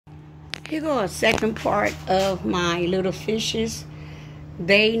Here go a second part of my little fishes.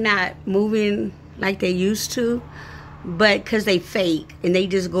 They not moving like they used to, but because they fake and they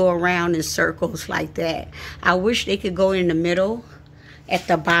just go around in circles like that. I wish they could go in the middle at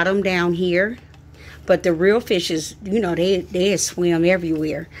the bottom down here. But the real fishes, you know, they swim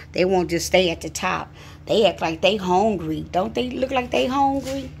everywhere. They won't just stay at the top. They act like they hungry. Don't they look like they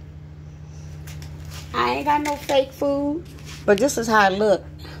hungry? I ain't got no fake food. But this is how it look.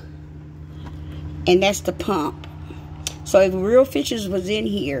 And that's the pump. So if real fishes was in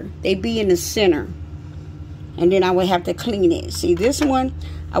here, they'd be in the center. And then I would have to clean it. See, this one,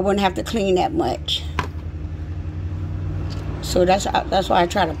 I wouldn't have to clean that much. So that's why I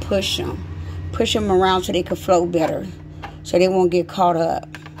try to push them. Push them around so they can float better. So they won't get caught up.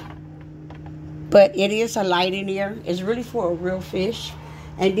 But it is a light in there. It's really for a real fish.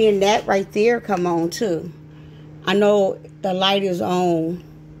 And then that right there come on too. I know the light is on.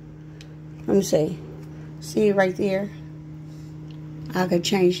 Let me see. See it right there? I could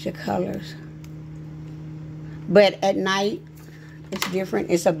change the colors. But at night, it's different.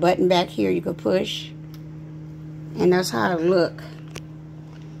 It's a button back here you could push. And that's how it look.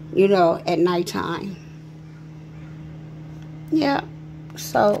 You know, at nighttime. Yeah.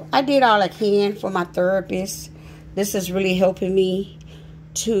 So, I did all I can for my therapist. This is really helping me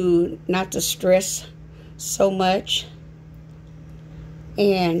to not to stress so much.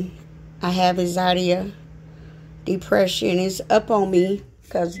 And I have anxiety, depression. It's up on me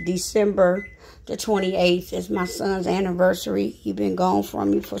because December the 28th is my son's anniversary. He's been gone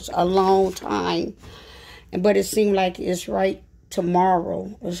from me for a long time. But it seemed like it's right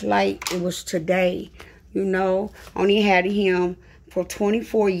tomorrow. It's like it was today. You know, only had him for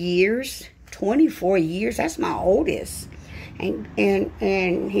 24 years. 24 years, that's my oldest.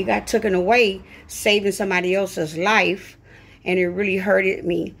 And he got taken away saving somebody else's life. And it really hurted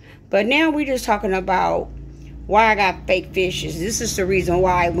me. But now we're just talking about why I got fake fishes. This is the reason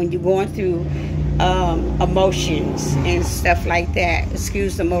why when you're going through emotions and stuff like that.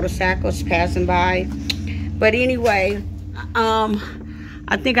 Excuse the motorcycles passing by. But anyway,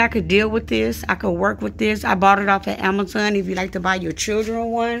 I think I could deal with this. I could work with this. I bought it off of Amazon if you like to buy your children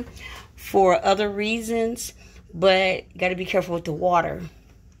one for other reasons. But you got to be careful with the water.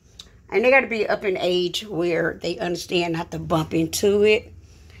 And they got to be up in age where they understand not to bump into it.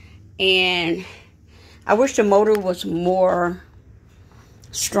 And I wish the motor was more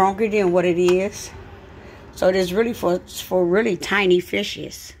stronger than what it is. So it is really for really tiny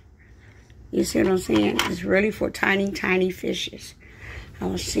fishes. You see what I'm saying? It's really for tiny, tiny fishes. I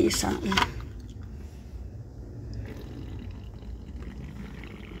want to see something.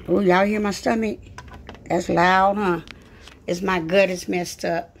 Oh, y'all hear my stomach? That's loud, huh? It's my gut is messed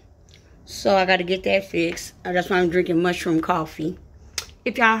up. So I got to get that fixed. That's why I'm drinking mushroom coffee.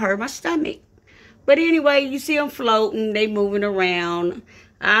 If y'all heard my stomach. But anyway, you see them floating. They moving around.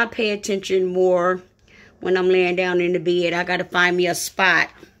 I pay attention more when I'm laying down in the bed. I got to find me a spot.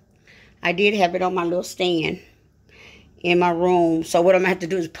 I did have it on my little stand in my room. So what I'm going to have to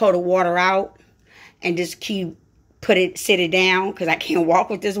do is pour the water out and just sit it down because I can't walk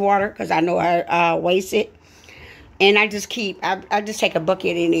with this water because I know I waste it. And I just take a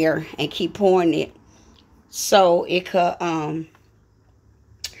bucket in there and keep pouring it so it could,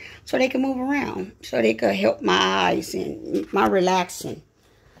 so they can move around. So they could help my eyes and my relaxing.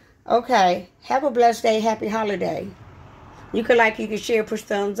 Okay. Have a blessed day. Happy holiday. You could like, you can share, push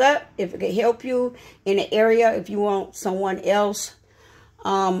thumbs up if it could help you in the area. If you want someone else,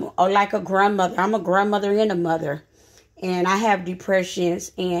 or like a grandmother. I'm a grandmother and a mother. And I have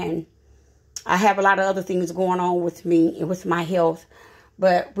depressions and I have a lot of other things going on with me and with my health.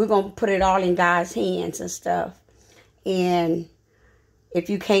 But we're going to put it all in God's hands and stuff. And if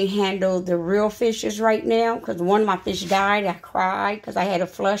you can't handle the real fishes right now, because one of my fish died, I cried because I had to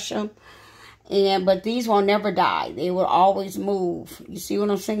flush them. But these will never die. They will always move. You see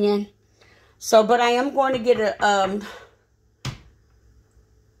what I'm saying? So, but I am going to get a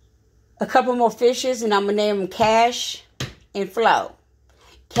couple more fishes, and I'm going to name them Cash and Flow.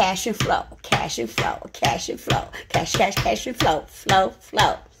 Cash and Flow, Cash and Flow, Cash and Flow, Cash, Cash, Cash and Flow, Flow,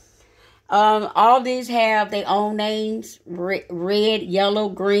 Flow. All these have their own names, red, yellow,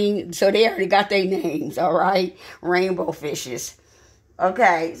 green, so they already got their names, all right? Rainbow fishes.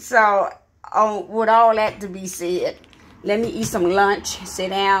 Okay, so with all that to be said, let me eat some lunch,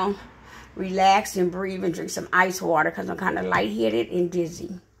 sit down, relax, and breathe, and drink some ice water because I'm kind of lightheaded and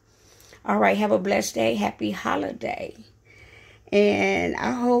dizzy. All right, have a blessed day. Happy holiday. And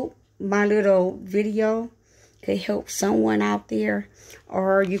I hope my little video could help someone out there,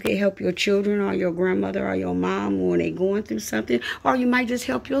 or you could help your children or your grandmother or your mom when they're going through something, or you might just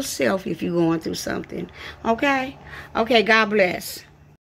help yourself if you're going through something. Okay? Okay, God bless.